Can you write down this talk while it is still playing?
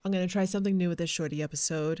I'm going to try something new with this shorty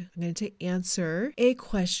episode. I'm going to answer a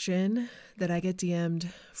question that I get DM'd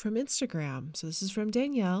from Instagram. So this is from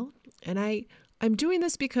Danielle. And I'm doing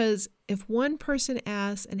this because if one person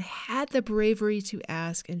asked and had the bravery to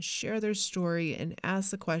ask and share their story and ask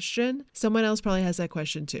the question, someone else probably has that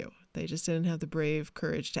question too. They just didn't have the brave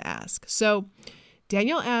courage to ask. So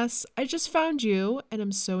Danielle asks, I just found you and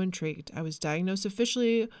I'm so intrigued. I was diagnosed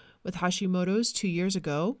officially with Hashimoto's 2 years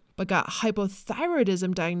ago, but got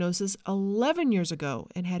hypothyroidism diagnosis 11 years ago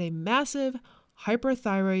and had a massive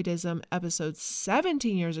hyperthyroidism episode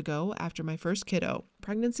 17 years ago after my first kiddo.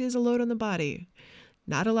 Pregnancy is a load on the body.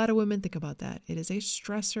 Not a lot of women think about that. It is a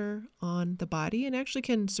stressor on the body and actually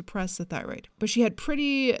can suppress the thyroid. But she had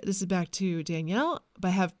this is back to Danielle,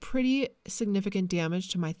 but have pretty significant damage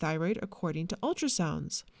to my thyroid according to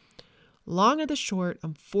ultrasounds. Long or the short,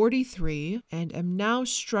 I'm 43 and am now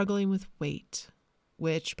struggling with weight,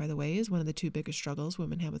 which, by the way, is one of the two biggest struggles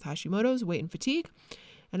women have with Hashimoto's, weight and fatigue.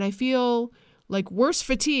 And I feel like worse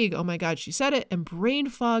fatigue, oh my God, she said it, and brain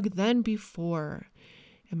fog than before.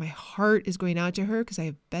 And my heart is going out to her because I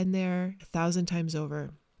have been there 1,000 times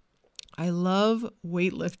over. I love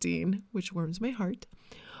weightlifting, which warms my heart,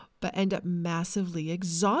 but end up massively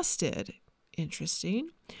exhausted.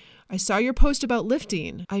 Interesting. I saw your post about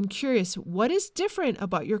lifting. I'm curious, what is different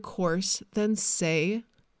about your course than, say,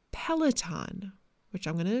 Peloton, which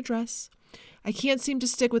I'm going to address. I can't seem to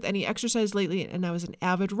stick with any exercise lately, and I was an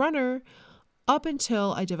avid runner up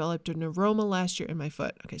until I developed a neuroma last year in my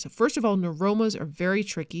foot. Okay, so first of all, neuromas are very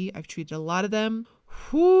tricky. I've treated a lot of them.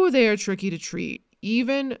 They are tricky to treat.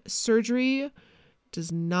 Even surgery does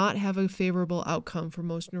not have a favorable outcome for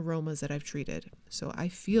most neuromas that I've treated. So I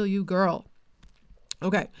feel you, girl.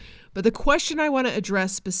 Okay, but the question I want to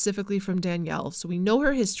address specifically from Danielle, so we know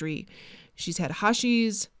her history. She's had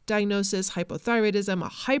Hashi's diagnosis, hypothyroidism, a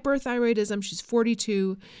hyperthyroidism. She's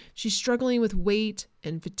 42. She's struggling with weight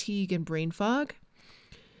and fatigue and brain fog,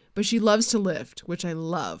 but she loves to lift, which I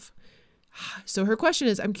love. So her question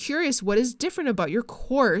is, I'm curious, what is different about your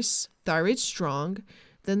course, Thyroid Strong,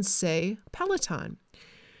 than, say, Peloton?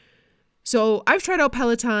 So I've tried out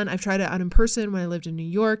Peloton. I've tried it out in person when I lived in New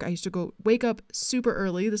York. I used to wake up super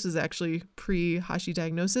early. This was actually pre-Hashi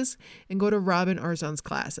diagnosis, and go to Robin Arzon's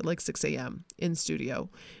class at like 6 a.m. in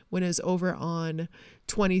studio when it was over on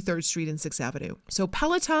 23rd Street and 6th Avenue. So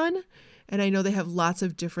Peloton, and I know they have lots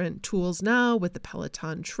of different tools now with the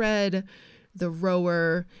Peloton tread, the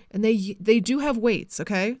rower, and they do have weights,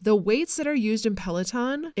 okay? The weights that are used in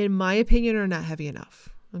Peloton, in my opinion, are not heavy enough,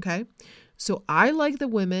 okay? So I like the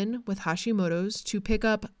women with Hashimoto's to pick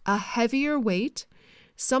up a heavier weight,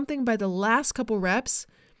 something by the last couple reps.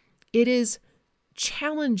 It is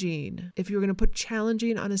challenging. If you're going to put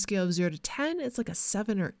challenging on a scale of 0 to 10, it's like a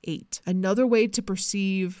 7 or 8. Another way to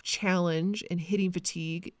perceive challenge and hitting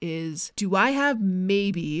fatigue is, do I have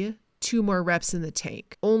maybe 2 more reps in the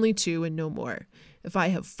tank? Only 2 and no more. If I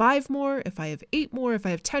have 5 more, if I have 8 more, if I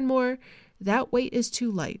have 10 more, that weight is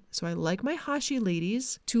too light. So I like my Hashi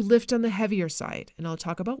ladies to lift on the heavier side, and I'll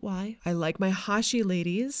talk about why. I like my Hashi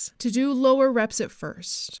ladies to do lower reps at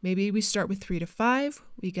first. Maybe we start with 3 to 5.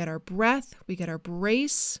 We get our breath, we get our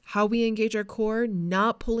brace, how we engage our core,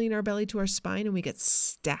 not pulling our belly to our spine, and we get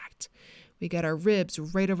stacked. We get our ribs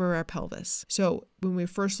right over our pelvis. So when we're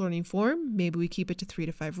first learning form, maybe we keep it to 3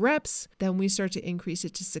 to 5 reps. Then we start to increase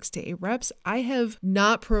it to 6 to 8 reps. I have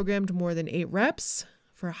not programmed more than 8 reps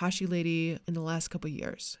for a Hashi lady in the last couple of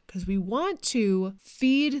years, because we want to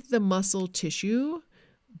feed the muscle tissue,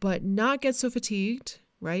 but not get so fatigued,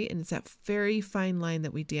 right? And it's that very fine line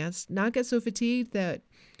that we dance, not get so fatigued that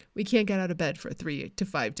we can't get out of bed for 3 to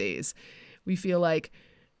 5 days. We feel like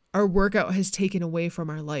our workout has taken away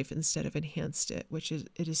from our life instead of enhanced it, which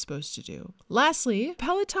it is supposed to do. Lastly,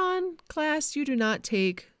 Peloton class, you do not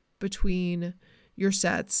take between your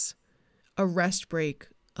sets a rest break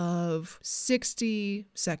of 60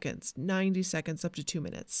 seconds, 90 seconds, up to 2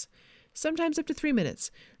 minutes, sometimes up to 3 minutes.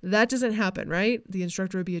 That doesn't happen, right? The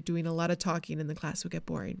instructor would be doing a lot of talking and the class would get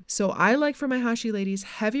boring. So I like for my Hashi ladies,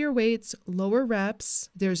 heavier weights, lower reps.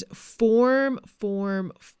 There's form,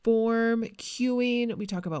 cueing. We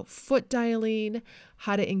talk about foot dialing,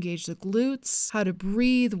 how to engage the glutes, how to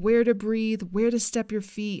breathe, where to step your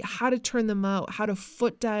feet, how to turn them out, how to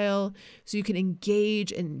foot dial so you can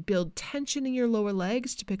engage and build tension in your lower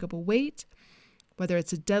legs to pick up a weight, whether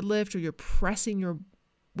it's a deadlift or you're pressing your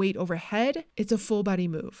weight overhead. It's a full body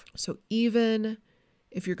move. So even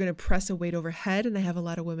if you're going to press a weight overhead, and I have a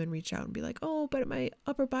lot of women reach out and be like, oh, but my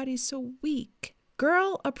upper body's so weak.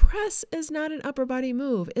 Girl, a press is not an upper body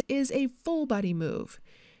move. It is a full body move.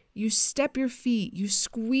 You step your feet, you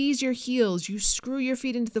squeeze your heels, you screw your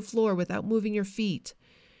feet into the floor without moving your feet.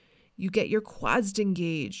 You get your quads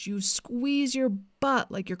engaged. You squeeze your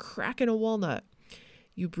butt like you're cracking a walnut.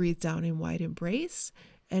 You breathe down in wide embrace,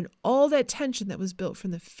 and all that tension that was built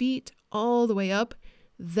from the feet all the way up,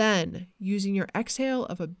 then using your exhale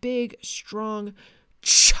of a big, strong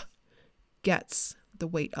ch gets the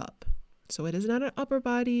weight up. So it is not an upper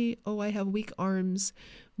body, oh, I have weak arms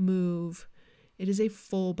move. It is a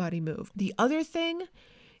full body move. The other thing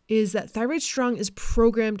is that Thyroid Strong is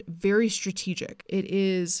programmed very strategic. It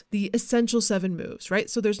is the essential 7 moves, right?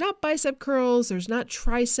 So there's not bicep curls, there's not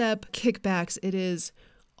tricep kickbacks. It is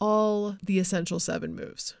all the essential 7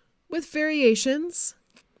 moves with variations,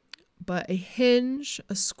 but a hinge,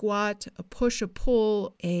 a squat, a push, a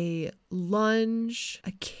pull, a lunge,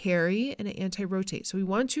 a carry, and an anti-rotate. So we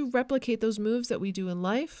want to replicate those moves that we do in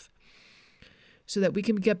life so that we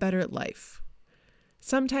can get better at life.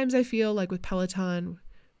 Sometimes I feel like with Peloton,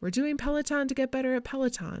 we're doing Peloton to get better at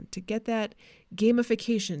Peloton, to get that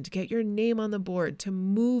gamification, to get your name on the board, to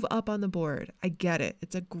move up on the board. I get it.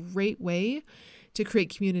 It's a great way to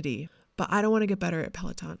create community, but I don't want to get better at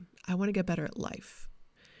Peloton. I want to get better at life.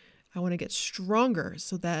 I want to get stronger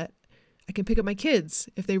so that I can pick up my kids.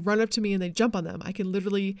 If they run up to me and they jump on them, I can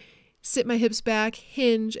literally sit my hips back,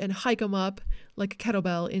 hinge, and hike them up like a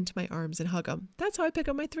kettlebell into my arms and hug them. That's how I pick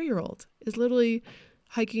up my 3-year-old, is literally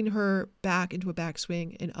hiking her back into a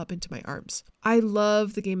backswing and up into my arms. I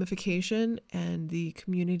love the gamification and the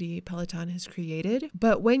community Peloton has created.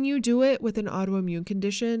 But when you do it with an autoimmune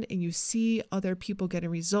condition and you see other people getting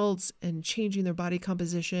results and changing their body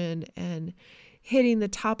composition and hitting the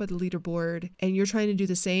top of the leaderboard, and you're trying to do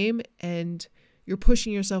the same and you're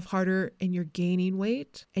pushing yourself harder and you're gaining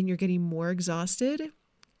weight and you're getting more exhausted,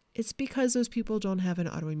 it's because those people don't have an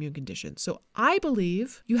autoimmune condition. So I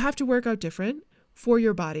believe you have to work out different for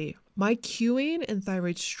your body. My cueing and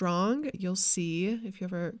Thyroid Strong, you'll see if you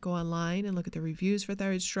ever go online and look at the reviews for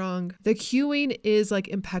Thyroid Strong, the cueing is like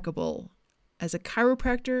impeccable. As a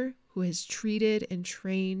chiropractor who has treated and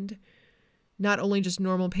trained not only just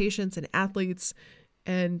normal patients and athletes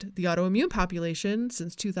and the autoimmune population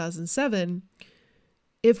since 2007,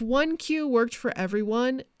 if one cue worked for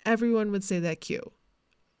everyone, everyone would say that cue.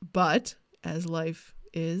 But as life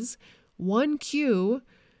is, one cue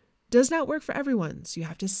does not work for everyone. So you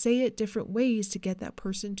have to say it different ways to get that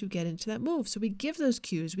person to get into that move. So we give those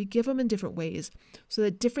cues, we give them in different ways so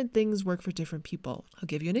that different things work for different people. I'll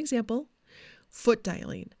give you an example. Foot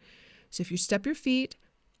dialing. So if you step your feet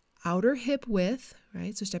outer hip width,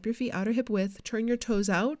 right? So step your feet outer hip width, turn your toes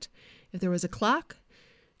out. If there was a clock,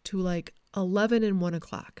 to like 11 and 1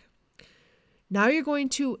 o'clock. Now you're going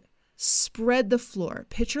to spread the floor.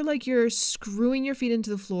 Picture like you're screwing your feet into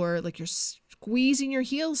the floor, like you're squeezing your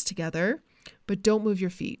heels together, but don't move your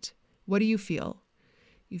feet. What do you feel?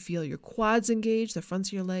 You feel your quads engaged, the fronts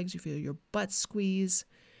of your legs, you feel your butt squeeze.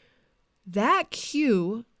 That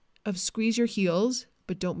cue of squeeze your heels,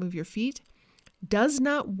 but don't move your feet, does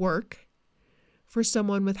not work for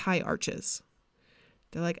someone with high arches.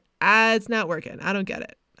 They're like, it's not working. I don't get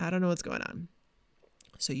it. I don't know what's going on.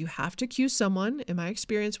 So you have to cue someone, in my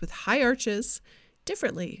experience, with high arches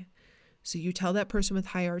differently. So you tell that person with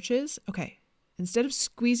high arches, okay, instead of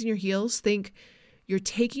squeezing your heels, think you're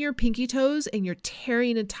taking your pinky toes and you're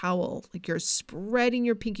tearing a towel, like you're spreading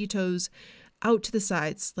your pinky toes out to the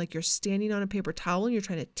sides, like you're standing on a paper towel and you're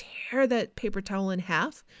trying to tear that paper towel in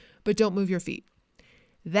half, but don't move your feet.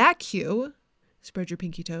 That cue, spread your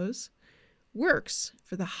pinky toes, works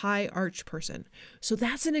for the high arch person. So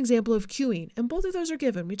that's an example of cueing. And both of those are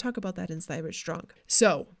given. We talk about that in Thyroid Strong.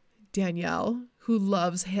 So Danielle, who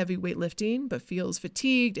loves heavy weightlifting, but feels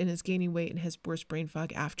fatigued and is gaining weight and has worse brain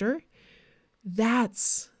fog after,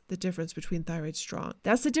 that's the difference between Thyroid Strong.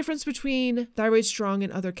 That's the difference between Thyroid Strong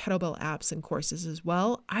and other kettlebell apps and courses as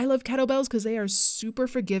well. I love kettlebells because they are super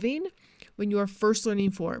forgiving when you are first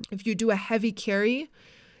learning form. If you do a heavy carry,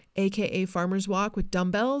 aka farmer's walk with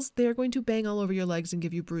dumbbells, they're going to bang all over your legs and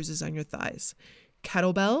give you bruises on your thighs.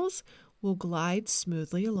 Kettlebells will glide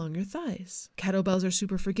smoothly along your thighs. Kettlebells are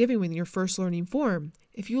super forgiving when you're first learning form.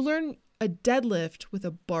 If you learn a deadlift with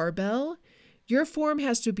a barbell, your form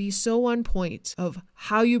has to be so on point of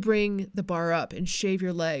how you bring the bar up and shave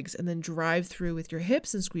your legs and then drive through with your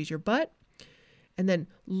hips and squeeze your butt, and then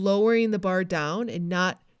lowering the bar down and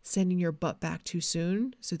not sending your butt back too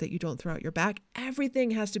soon so that you don't throw out your back.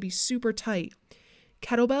 Everything has to be super tight.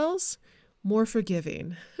 Kettlebells, more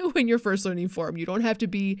forgiving when you're first learning form. You don't have to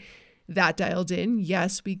be that dialed in.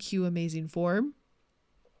 Yes, we cue amazing form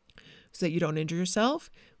so that you don't injure yourself.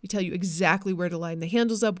 We tell you exactly where to line the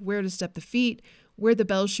handles up, where to step the feet, where the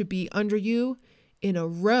bells should be under you in a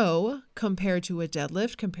row compared to a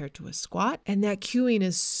deadlift, compared to a squat. And that cueing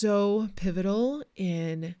is so pivotal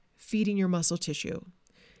in feeding your muscle tissue.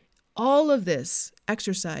 All of this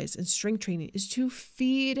exercise and strength training is to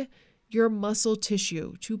feed your muscle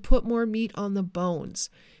tissue, to put more meat on the bones,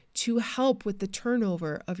 to help with the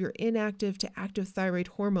turnover of your inactive to active thyroid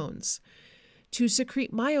hormones, to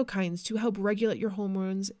secrete myokines to help regulate your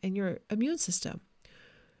hormones and your immune system.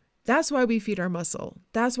 That's why we feed our muscle.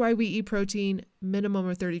 That's why we eat protein minimum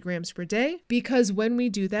of 30 grams per day, because when we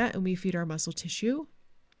do that and we feed our muscle tissue,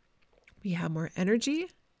 we have more energy.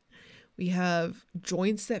 We have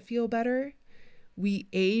joints that feel better. We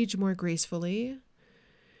age more gracefully.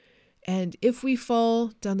 And if we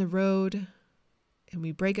fall down the road and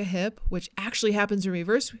we break a hip, which actually happens in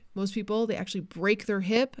reverse, most people, they actually break their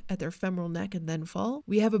hip at their femoral neck and then fall.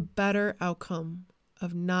 We have a better outcome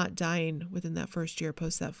of not dying within that first year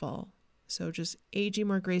post that fall. So just aging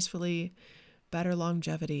more gracefully, better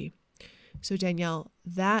longevity. So Danielle,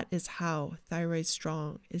 that is how Thyroid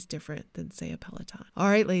Strong is different than, say, a Peloton. All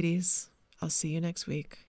right, ladies, I'll see you next week.